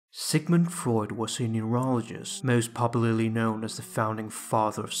Sigmund Freud was a neurologist, most popularly known as the founding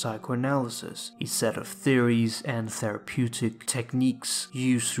father of psychoanalysis, a set of theories and therapeutic techniques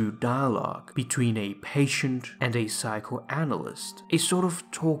used through dialogue between a patient and a psychoanalyst, a sort of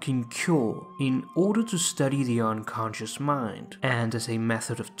talking cure in order to study the unconscious mind, and as a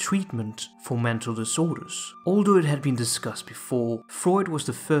method of treatment for mental disorders. Although it had been discussed before, Freud was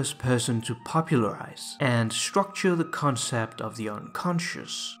the first person to popularize and structure the concept of the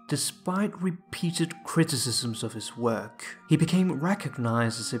unconscious. Despite repeated criticisms of his work, he became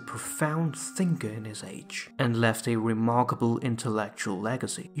recognized as a profound thinker in his age and left a remarkable intellectual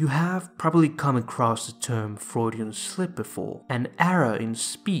legacy. You have probably come across the term Freudian slip before, an error in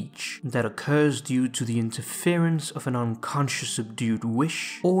speech that occurs due to the interference of an unconscious subdued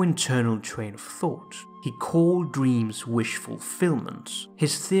wish or internal train of thought. He called dreams wish fulfillment.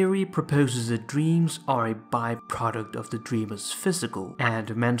 His theory proposes that dreams are a byproduct of the dreamer's physical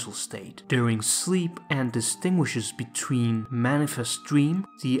and mental state during sleep and distinguishes between manifest dream,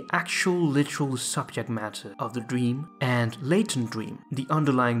 the actual literal subject matter of the dream, and latent dream, the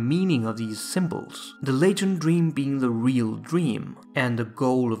underlying meaning of these symbols. The latent dream being the real dream, and the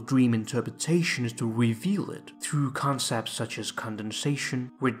goal of dream interpretation is to reveal it through concepts such as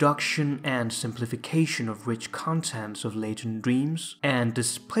condensation, reduction, and simplification of rich contents of latent dreams, and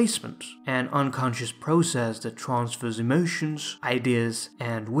displacement, an unconscious process that transfers emotions, ideas,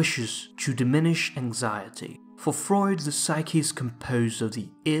 and wishes to diminish anxiety. For Freud, the psyche is composed of the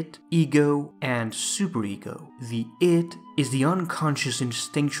id, ego, and superego. The id is the unconscious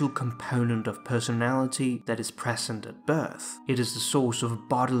instinctual component of personality that is present at birth. It is the source of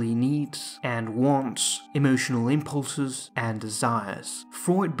bodily needs and wants, emotional impulses, and desires.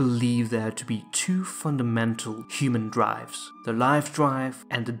 Freud believed there to be two fundamental human drives, the life drive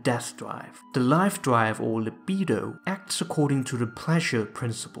and the death drive. The life drive, or libido, acts according to the pleasure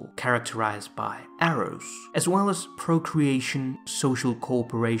principle, characterized by eros, as well as procreation, social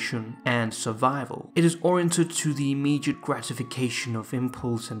cooperation, and survival. It is oriented to the immediate gratification of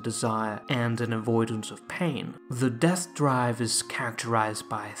impulse and desire and an avoidance of pain. The death drive is characterized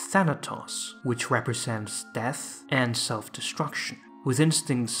by thanatos, which represents death and self-destruction, with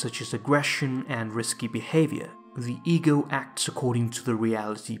instincts such as aggression and risky behavior. The ego acts according to the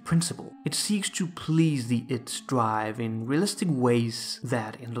reality principle. It seeks to please the id's drive in realistic ways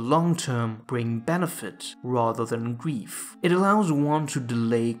that in the long term bring benefit rather than grief. It allows one to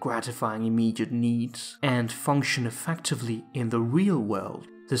delay gratifying immediate needs and function effectively in the real world.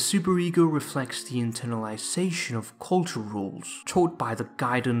 The superego reflects the internalization of cultural rules taught by the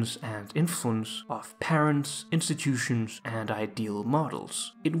guidance and influence of parents, institutions, and ideal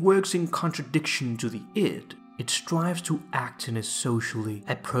models. It works in contradiction to the id. It strives to act in a socially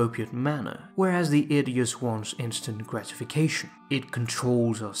appropriate manner, whereas the id just wants instant gratification. It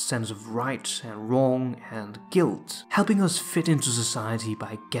controls our sense of right and wrong and guilt, helping us fit into society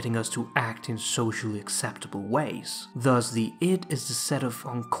by getting us to act in socially acceptable ways. Thus, the id is the set of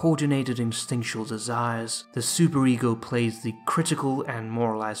uncoordinated instinctual desires, the superego plays the critical and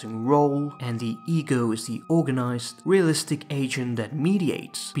moralizing role, and the ego is the organized, realistic agent that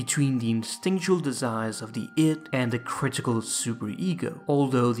mediates between the instinctual desires of the id and the critical superego.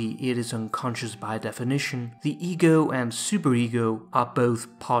 Although the id is unconscious by definition, the ego and superego are both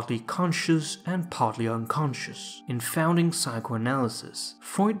partly conscious and partly unconscious. In founding psychoanalysis,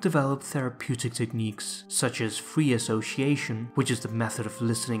 Freud developed therapeutic techniques such as free association, which is the method of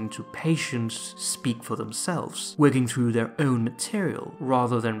listening to patients speak for themselves, working through their own material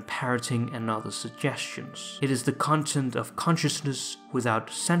rather than parroting another's suggestions. It is the content of consciousness without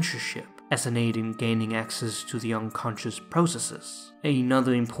censorship, as an aid in gaining access to the unconscious processes.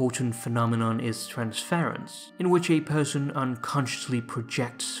 Another important phenomenon is transference, in which a person unconsciously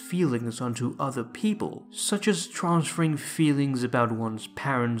projects feelings onto other people, such as transferring feelings about one's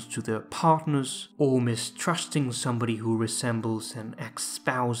parents to their partners, or mistrusting somebody who resembles an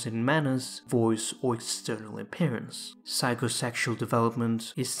ex-spouse in manners, voice, or external appearance. Psychosexual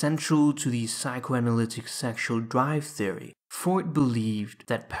development is central to the psychoanalytic sexual drive theory. Freud believed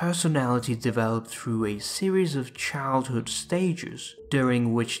that personality developed through a series of childhood stages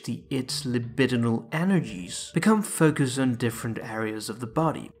during which the id's libidinal energies become focused on different areas of the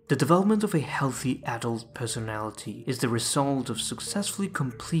body. The development of a healthy adult personality is the result of successfully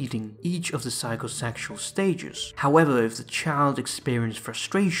completing each of the psychosexual stages. However, if the child experiences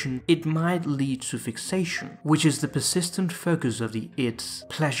frustration, it might lead to fixation, which is the persistent focus of the id's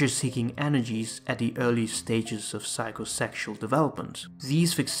pleasure-seeking energies at the early stages of psychosexual development.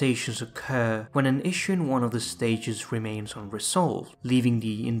 These fixations occur when an issue in one of the stages remains unresolved. leaving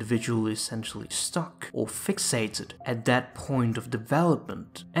the individual essentially stuck or fixated at that point of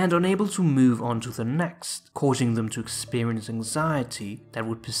development and unable to move on to the next, causing them to experience anxiety that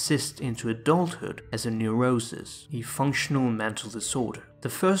would persist into adulthood as a neurosis, a functional mental disorder. The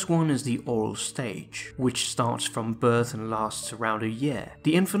first one is the oral stage, which starts from birth and lasts around a year.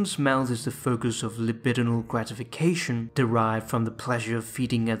 The infant's mouth is the focus of libidinal gratification derived from the pleasure of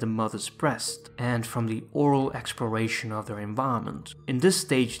feeding at the mother's breast and from the oral exploration of their environment. In this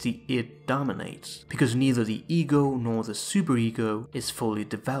stage, the id dominates, because neither the ego nor the superego is fully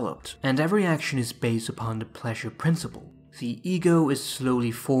developed, and every action is based upon the pleasure principle. The ego is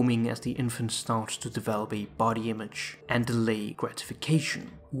slowly forming as the infant starts to develop a body image and delay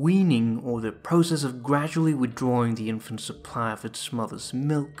gratification. Weaning, or the process of gradually withdrawing the infant's supply of its mother's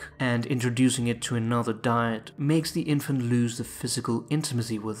milk and introducing it to another diet, makes the infant lose the physical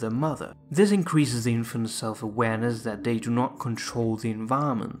intimacy with their mother. This increases the infant's self-awareness that they do not control the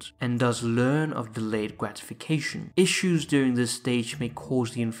environment and thus learn of delayed gratification. Issues during this stage may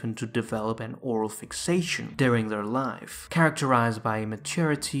cause the infant to develop an oral fixation during their life, characterized by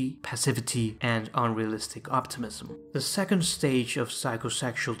immaturity, passivity, and unrealistic optimism. The second stage of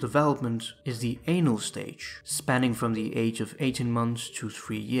psychosexual development is the anal stage, spanning from the age of 18 months to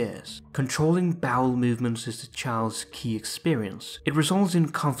 3 years. Controlling bowel movements is the child's key experience. It results in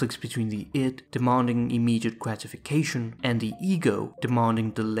conflicts between the id, demanding immediate gratification, and the ego, demanding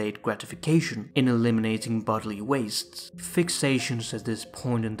delayed gratification, in eliminating bodily wastes. Fixations at this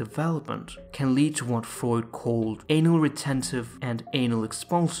point in development can lead to what Freud called anal retentive and anal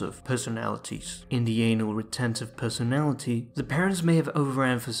expulsive personalities. In the anal retentive personality, the parents may have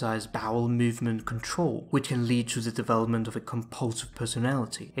overemphasized bowel movement control, which can lead to the development of a compulsive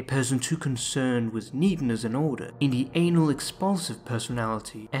personality, a person too concerned with neatness and order. In the anal expulsive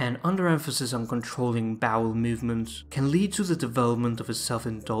personality, an underemphasis on controlling bowel movements can lead to the development of a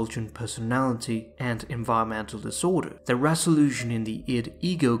self-indulgent personality and environmental disorder. The resolution in the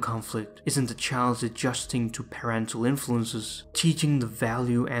id-ego conflict is in the child's adjusting to parental influences, teaching the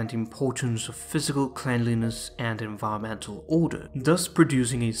value and importance of physical cleanliness and environmental order, thus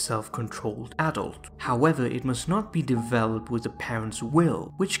producing a self-controlled adult. However, it must not be developed with the parent's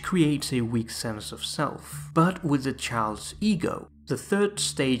will, which creates a weak sense of self, but with the child's ego. The third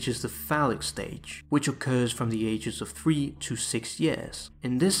stage is the phallic stage, which occurs from the ages of 3 to 6 years.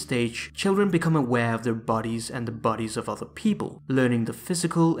 In this stage, children become aware of their bodies and the bodies of other people, learning the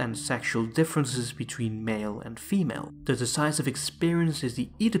physical and sexual differences between male and female. The decisive experience is the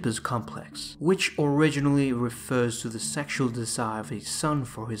Oedipus complex, which originally refers to the sexual desire of a son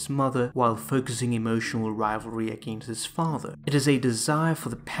for his mother while focusing emotional rivalry against his father. It is a desire for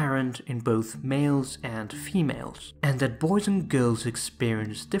the parent in both males and females, and that boys and girls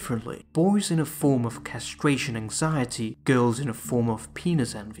experience differently. Boys in a form of castration anxiety, girls in a form of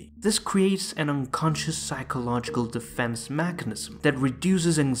penis envy. This creates an unconscious psychological defense mechanism that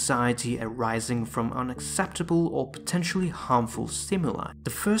reduces anxiety arising from unacceptable or potentially harmful stimuli. The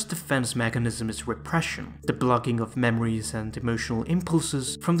first defense mechanism is repression, the blocking of memories and emotional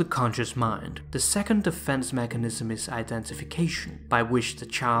impulses from the conscious mind. The second defense mechanism is identification, by which the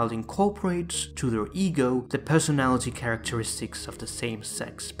child incorporates to their ego the personality characteristics of the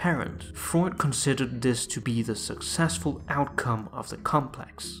same-sex parent. Freud considered this to be the successful outcome of the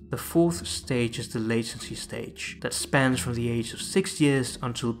complex. The fourth stage is the latency stage, that spans from the age of 6 years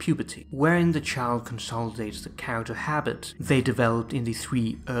until puberty, wherein the child consolidates the character habit they developed in the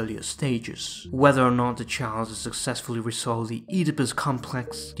 3 earlier stages. Whether or not the child has successfully resolved the Oedipus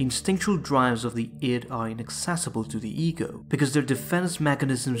complex, the instinctual drives of the id are inaccessible to the ego, because their defense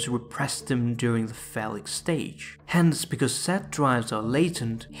mechanisms repress them during the phallic stage. Hence, because said drives are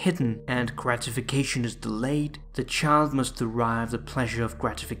latent, hidden, and gratification is delayed, the child must derive the pleasure of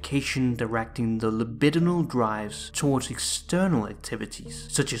gratification directing the libidinal drives towards external activities,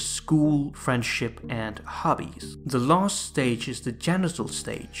 such as school, friendship, and hobbies. The last stage is the genital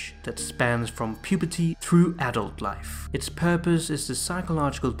stage, that spans from puberty through adult life. Its purpose is the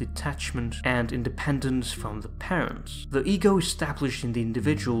psychological detachment and independence from the parents. The ego established in the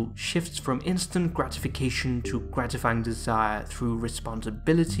individual shifts from instant gratification to gratifying desire through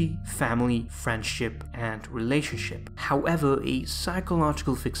responsibility, family, friendship, and relationship. However, a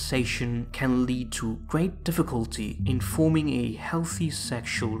psychological fixation can lead to great difficulty in forming a healthy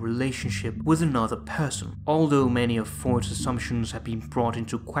sexual relationship with another person. Although many of Freud's assumptions have been brought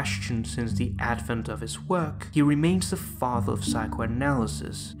into question since the advent of his work, he remains the father of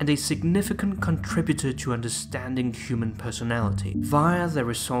psychoanalysis and a significant contributor to understanding human personality. Via the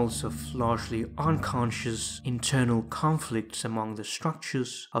results of largely unconscious internal conflict conflicts among the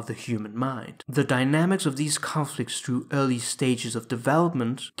structures of the human mind. The dynamics of these conflicts through early stages of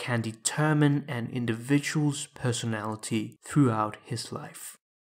development can determine an individual's personality throughout his life.